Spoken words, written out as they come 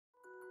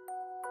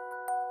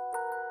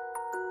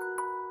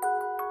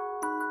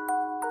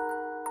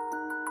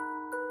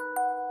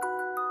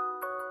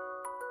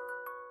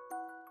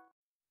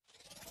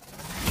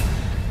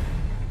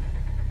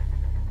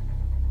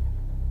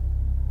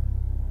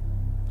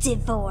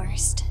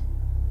Divorced.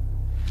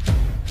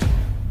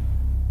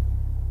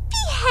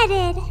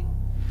 Beheaded.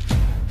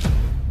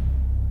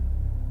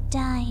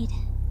 Died.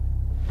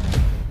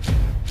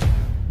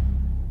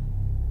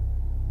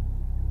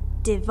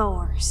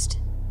 Divorced.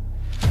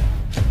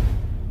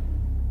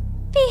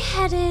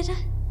 Beheaded.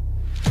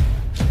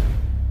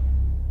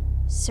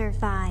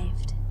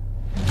 Survived.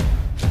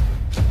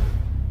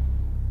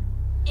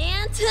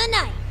 And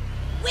tonight,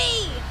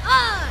 we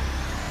are...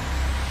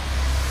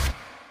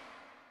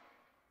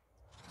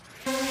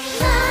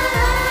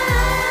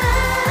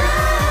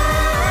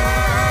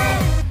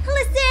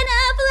 Listen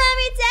up, let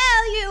me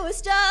tell you a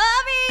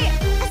story.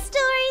 A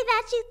story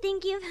that you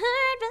think you've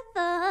heard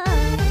before.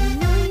 I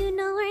know you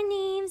know our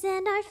names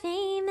and our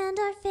fame and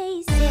our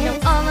faces. Know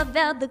all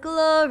about the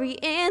glory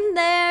and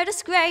their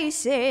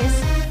disgraces.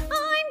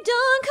 I'm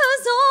done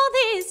 'cause all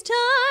this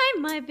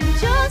time I've been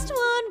just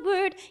one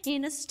word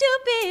in a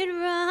stupid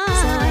rhyme.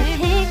 So I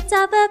picked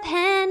up a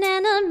pen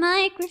and a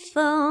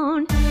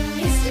microphone.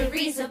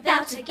 History's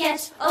about to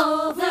get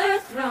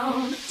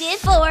overthrown.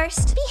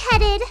 Divorced.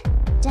 Beheaded.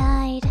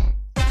 Died.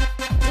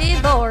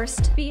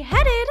 Divorced.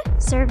 Beheaded.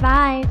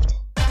 Survived.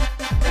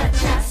 But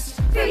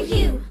just for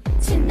you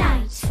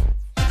tonight,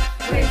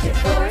 we're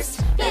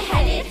divorced,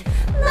 beheaded,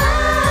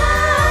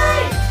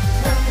 live.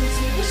 Welcome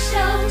to the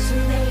show, to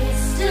the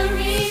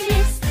history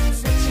mix.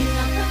 Switching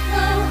up the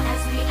flow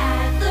as we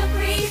add the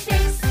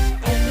prefix.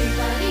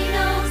 Everybody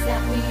knows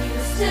that we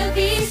used to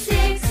be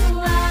 6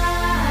 wives.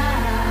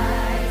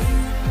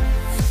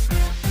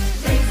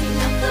 Raising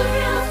up the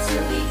roof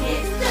till we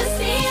hit the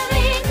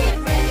ceiling. Get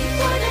ready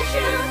for the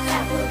truth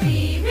that will be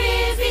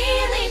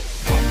revealing.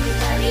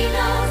 Everybody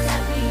knows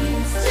that we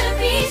used to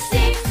be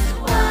 6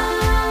 wives.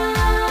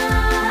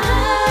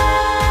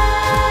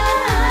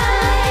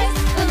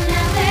 But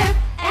now they're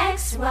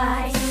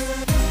ex-wives.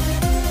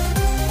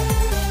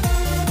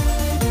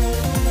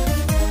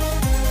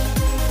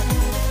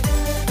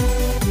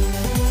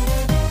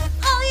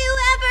 All you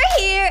ever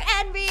hear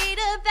and read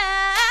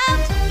about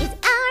is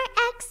our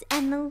ex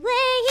and the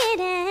way it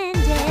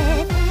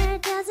ended. There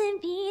doesn't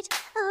beat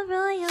a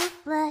royal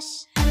flush.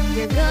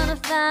 You're gonna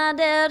find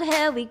out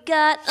how we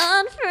got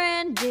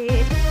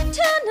unfriended.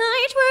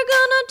 Tonight we're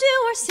gonna do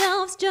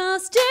ourselves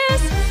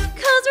justice,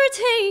 'cause we're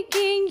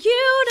taking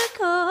you to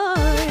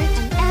court.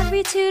 And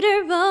every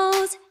Tudor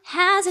rose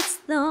has its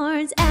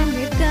thorns, and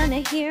you're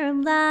gonna hear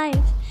 'em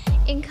live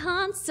in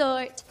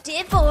consort.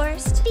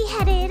 Divorced.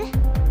 Beheaded.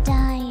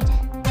 Died.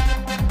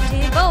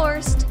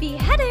 Divorced.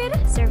 Beheaded.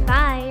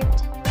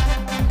 Survived.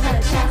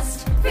 But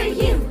just for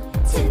you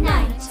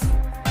tonight,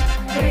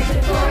 we're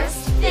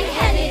divorced,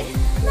 beheaded,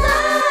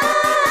 live.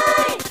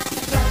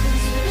 Welcome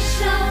to the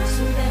show,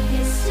 to the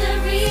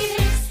history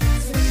mix.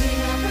 Switching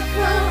up the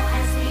flow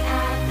as we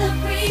add the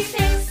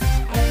prefix.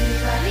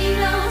 Everybody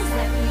knows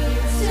that we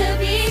used to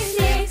be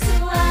 6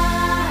 wives.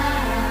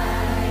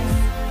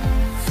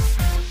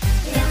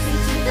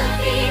 Dancing to the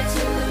beat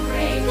till the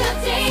break of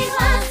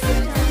daylight. So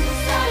don't we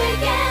start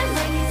again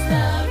like it's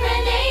the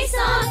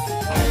Renaissance.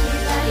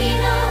 Everybody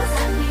knows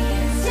that we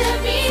used to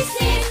be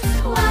 6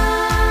 wives.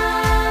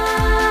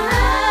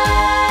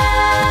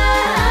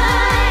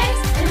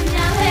 And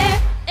now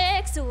they're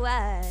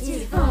ex-wives.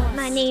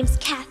 My name's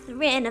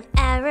Catherine of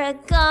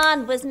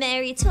Aragon. Was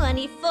married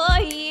 24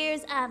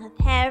 years. I'm a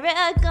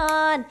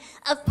paragon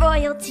of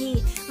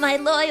royalty. My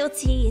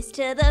loyalty is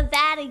to the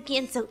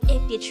Vatican. So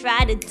if you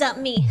try to dump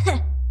me,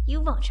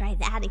 you won't try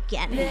that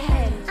again.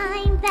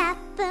 I'm that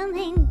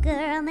Bethlehem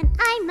girl and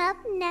I'm up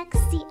next.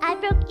 See, I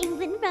broke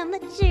England from the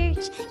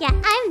church. Yeah,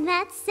 I'm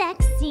that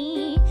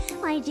sexy.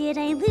 Why did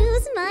I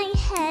lose my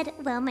head?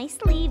 Well, my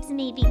sleeves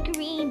may be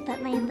green,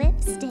 but my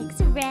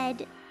lipstick's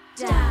red.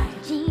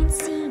 Died. James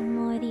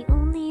Seymour, the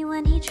only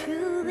one he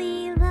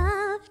truly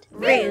loved.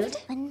 Rude.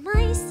 When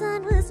my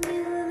son was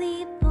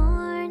newly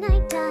born, I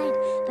died.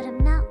 But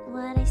I'm not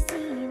what I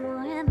seem, or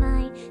am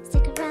I?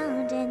 Stick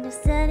around and you'll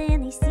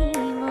suddenly see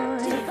more.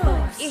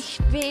 Ich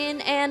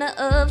bin Anna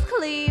of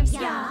Cleves.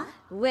 Yeah.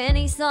 When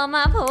he saw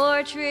my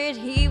portrait,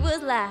 he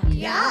was like,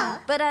 Yeah.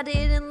 But I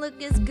didn't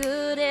look as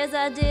good as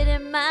I did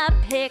in my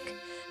pic.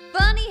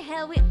 Funny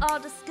how we all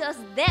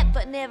discussed that,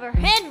 but never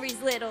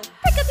Henry's little.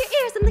 Prick up your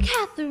ears, I'm the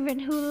Catherine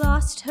who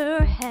lost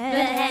her head.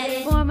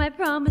 Beheaded. For my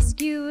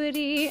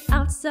promiscuity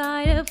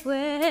outside of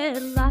wed.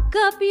 Lock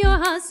up your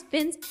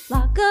husbands,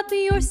 lock up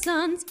your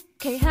sons.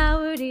 Kay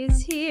Howard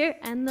is here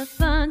and the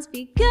fun's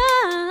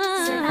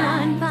begun.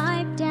 Survive.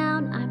 5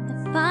 down, I'm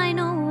the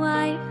final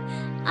wife.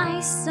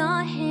 I saw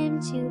him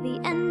to the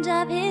end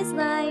of his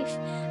life.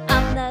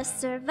 I'm the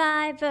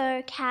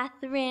survivor,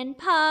 Catherine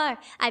Parr.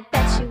 I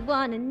bet you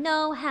wanna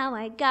know how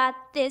I got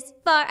this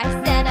far. I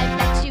said I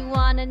bet you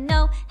wanna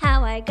know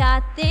how I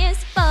got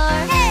this far.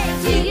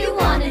 Hey, do you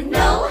wanna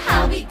know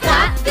how we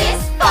got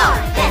this far?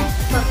 Then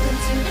welcome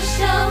to the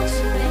show,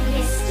 to the